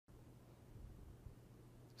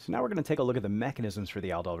So now we're going to take a look at the mechanisms for the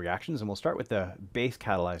aldol reactions, and we'll start with the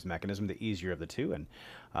base-catalyzed mechanism, the easier of the two. And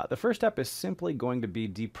the first step is simply going to be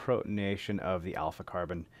deprotonation of the alpha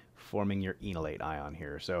carbon, forming your enolate ion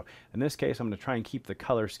here. So in this case, I'm going to try and keep the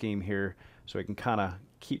color scheme here so we can kind of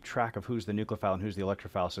keep track of who's the nucleophile and who's the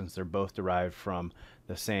electrophile, since they're both derived from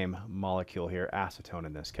the same molecule here, acetone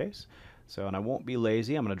in this case. So, and I won't be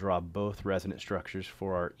lazy, I'm going to draw both resonance structures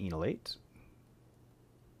for our enolate.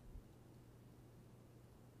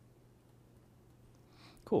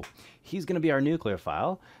 Cool. He's going to be our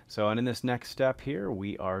nucleophile. So, and in this next step here,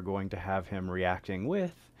 we are going to have him reacting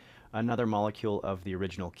with another molecule of the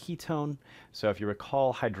original ketone. So if you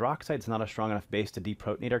recall, hydroxide is not a strong enough base to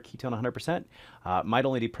deprotonate our ketone 100%. Might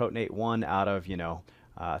only deprotonate one out of,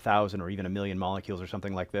 1,000 or even 1,000,000 molecules or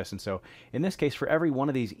something like this. And so in this case, for every one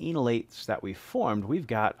of these enolates that we formed, we've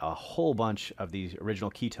got a whole bunch of these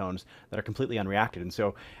original ketones that are completely unreacted. And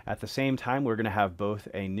so at the same time, we're going to have both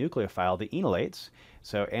a nucleophile, the enolates,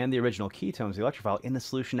 and the original ketones, the electrophile, in the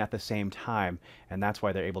solution at the same time. And that's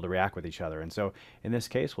why they're able to react with each other. And so in this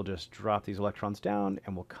case, we'll just drop these electrons down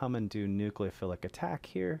and we'll come and do nucleophilic attack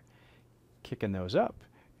here, kicking those up.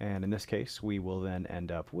 And in this case, we will then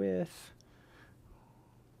end up with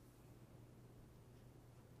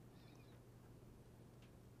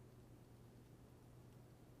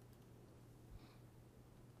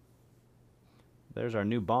there's our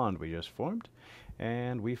new bond we just formed,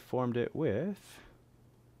 and we formed it with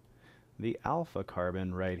the alpha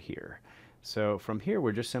carbon right here. So from here,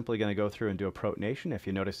 we're just simply going to go through and do a protonation. If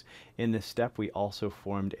you notice, in this step, we also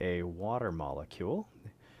formed a water molecule.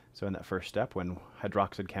 So in that first step, when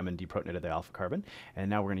hydroxide came and deprotonated the alpha carbon, and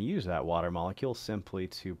now we're going to use that water molecule simply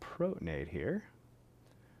to protonate here.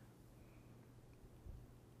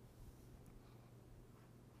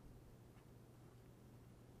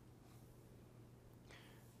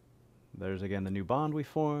 There's again the new bond we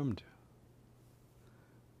formed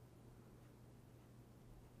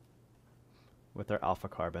with our alpha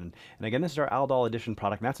carbon. And again, this is our aldol addition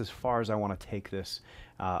product, and that's as far as I want to take this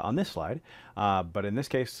on this slide. But in this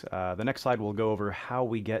case, the next slide will go over how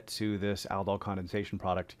we get to this aldol condensation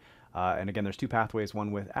product. And again, there's two pathways,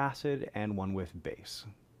 one with acid and one with base.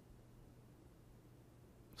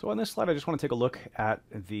 So on this slide, I just want to take a look at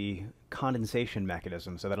the condensation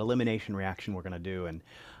mechanism, so that elimination reaction we're going to do. And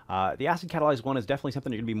the acid-catalyzed one is definitely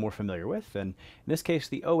something you're going to be more familiar with. And in this case,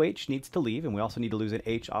 the OH needs to leave, and we also need to lose an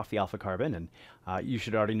H off the alpha carbon. And you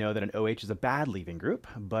should already know that an OH is a bad leaving group,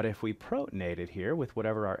 but if we protonate it here with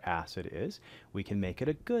whatever our acid is, we can make it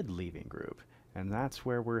a good leaving group. And that's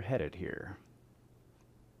where we're headed here.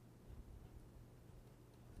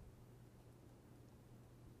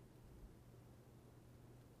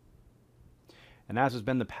 And as has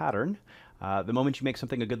been the pattern, the moment you make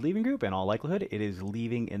something a good leaving group, in all likelihood, it is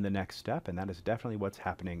leaving in the next step, and that is definitely what's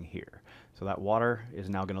happening here. So that water is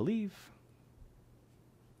now going to leave.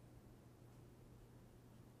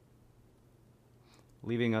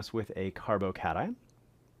 Leaving us with a carbocation.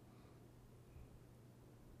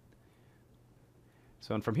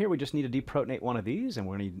 So and from here, we just need to deprotonate one of these, and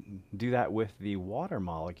we're going to do that with the water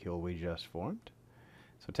molecule we just formed.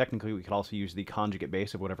 So technically, we could also use the conjugate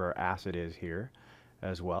base of whatever our acid is here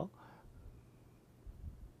as well.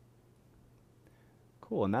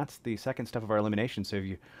 Cool, and that's the second step of our elimination. So if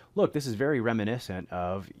you look, this is very reminiscent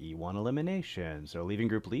of E1 elimination. So leaving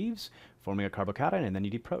group leaves, forming a carbocation, and then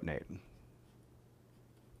you deprotonate.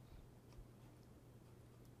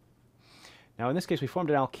 Now in this case, we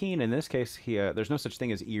formed an alkene. In this case, there's no such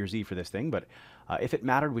thing as E or Z for this thing, but if it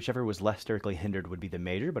mattered, whichever was less sterically hindered would be the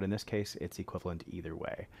major, but in this case, it's equivalent either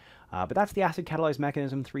way. But that's the acid-catalyzed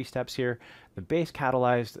mechanism, 3 steps here. The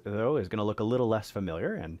base-catalyzed, though, is going to look a little less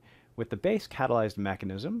familiar, and with the base-catalyzed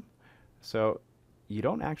mechanism, so you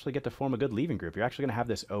don't actually get to form a good leaving group. You're actually going to have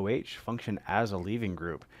this OH function as a leaving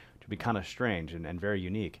group, which would be kind of strange and very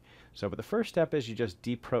unique. So, but the first step is you just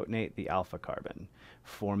deprotonate the alpha carbon,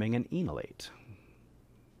 forming an enolate.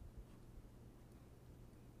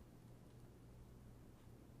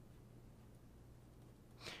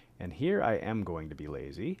 And here I am going to be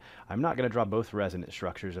lazy. I'm not going to draw both resonance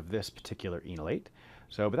structures of this particular enolate.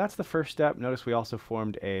 So, but that's the first step. Notice we also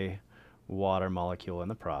formed a water molecule in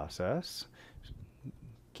the process.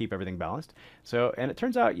 Keep everything balanced. So, and it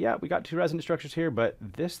turns out, yeah, we got 2 resonance structures here, but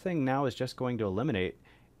this thing now is just going to eliminate.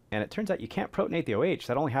 And it turns out you can't protonate the OH.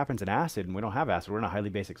 That only happens in acid, and we don't have acid. We're in a highly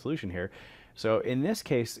basic solution here. So in this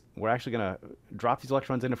case, we're actually going to drop these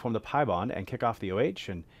electrons in to form the pi bond and kick off the OH.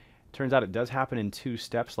 And turns out it does happen in 2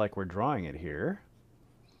 steps like we're drawing it here.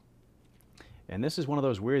 And this is one of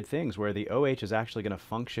those weird things where the OH is actually going to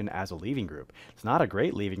function as a leaving group. It's not a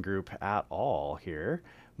great leaving group at all here,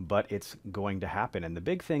 but it's going to happen. And the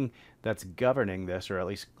big thing that's governing this, or at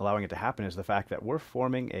least allowing it to happen, is the fact that we're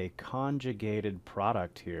forming a conjugated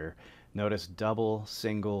product here. Notice double,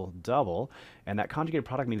 single, double, and that conjugated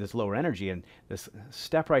product means it's lower energy, and this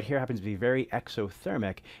step right here happens to be very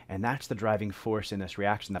exothermic, and that's the driving force in this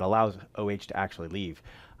reaction that allows OH to actually leave.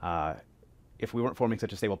 If we weren't forming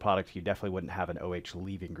such a stable product, you definitely wouldn't have an OH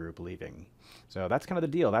leaving group leaving. So that's kind of the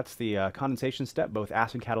deal. That's the condensation step, both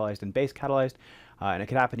acid-catalyzed and base-catalyzed, and it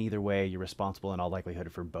could happen either way. You're responsible in all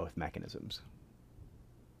likelihood for both mechanisms.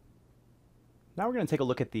 Now we're going to take a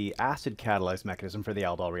look at the acid-catalyzed mechanism for the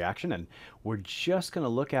Aldol reaction, and we're just going to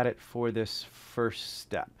look at it for this first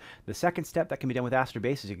step. The second step that can be done with acid or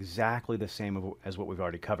base is exactly the same as what we've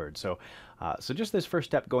already covered. So just this first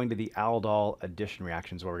step, going to the Aldol addition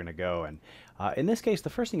reaction is where we're going to go. And in this case, the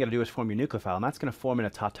first thing you got to do is form your nucleophile, and that's going to form in a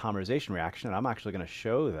tautomerization reaction, and I'm actually going to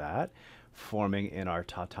show that forming in our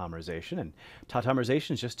tautomerization. And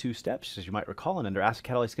tautomerization is just two steps, as you might recall, and under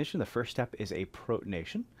acid-catalyzed condition, the first step is a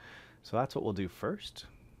protonation. So that's what we'll do first.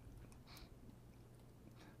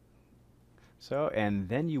 So, and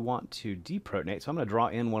then you want to deprotonate. So I'm going to draw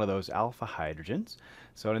in one of those alpha hydrogens.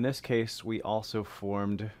 So in this case, we also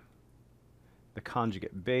formed the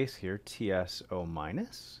conjugate base here, TSO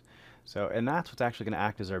minus. So, and that's what's actually going to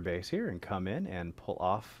act as our base here and come in and pull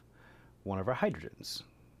off one of our hydrogens.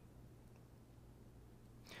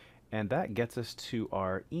 And that gets us to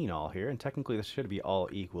our enol here. And technically this should be all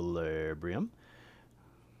equilibrium.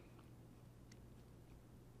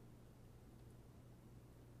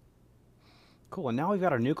 Cool, and now we've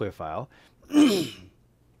got our nucleophile.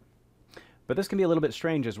 But this can be a little bit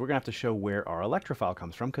strange, as we're going to have to show where our electrophile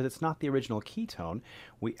comes from, because it's not the original ketone.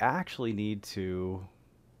 We actually need to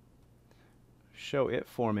show it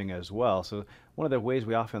forming as well. So one of the ways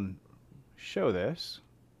we often show this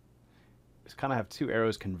is kind of have two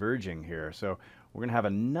arrows converging here. So we're going to have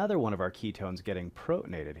another one of our ketones getting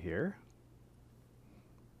protonated here.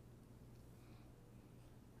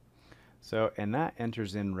 So, and that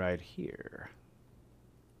enters in right here.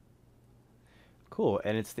 Cool,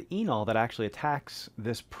 and it's the enol that actually attacks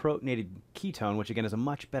this protonated ketone, which again is a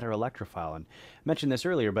much better electrophile. And I mentioned this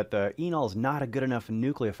earlier, but the enol is not a good enough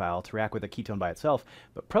nucleophile to react with a ketone by itself,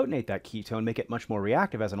 but protonate that ketone, make it much more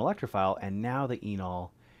reactive as an electrophile, and now the enol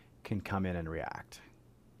can come in and react.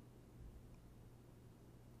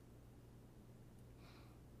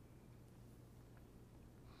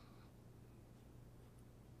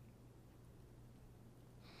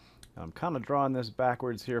 I'm kind of drawing this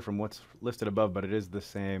backwards here from what's listed above, but it is the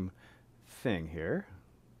same thing here.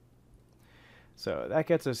 So that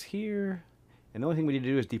gets us here, and the only thing we need to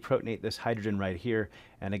do is deprotonate this hydrogen right here,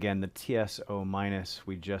 and again the TSO minus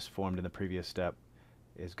we just formed in the previous step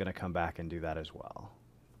is going to come back and do that as well,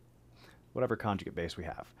 whatever conjugate base we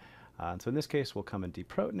have. So in this case we'll come and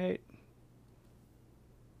deprotonate.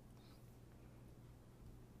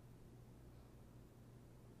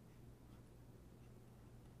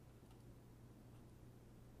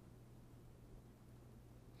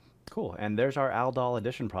 Cool, and there's our aldol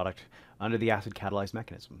addition product under the acid-catalyzed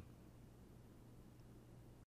mechanism.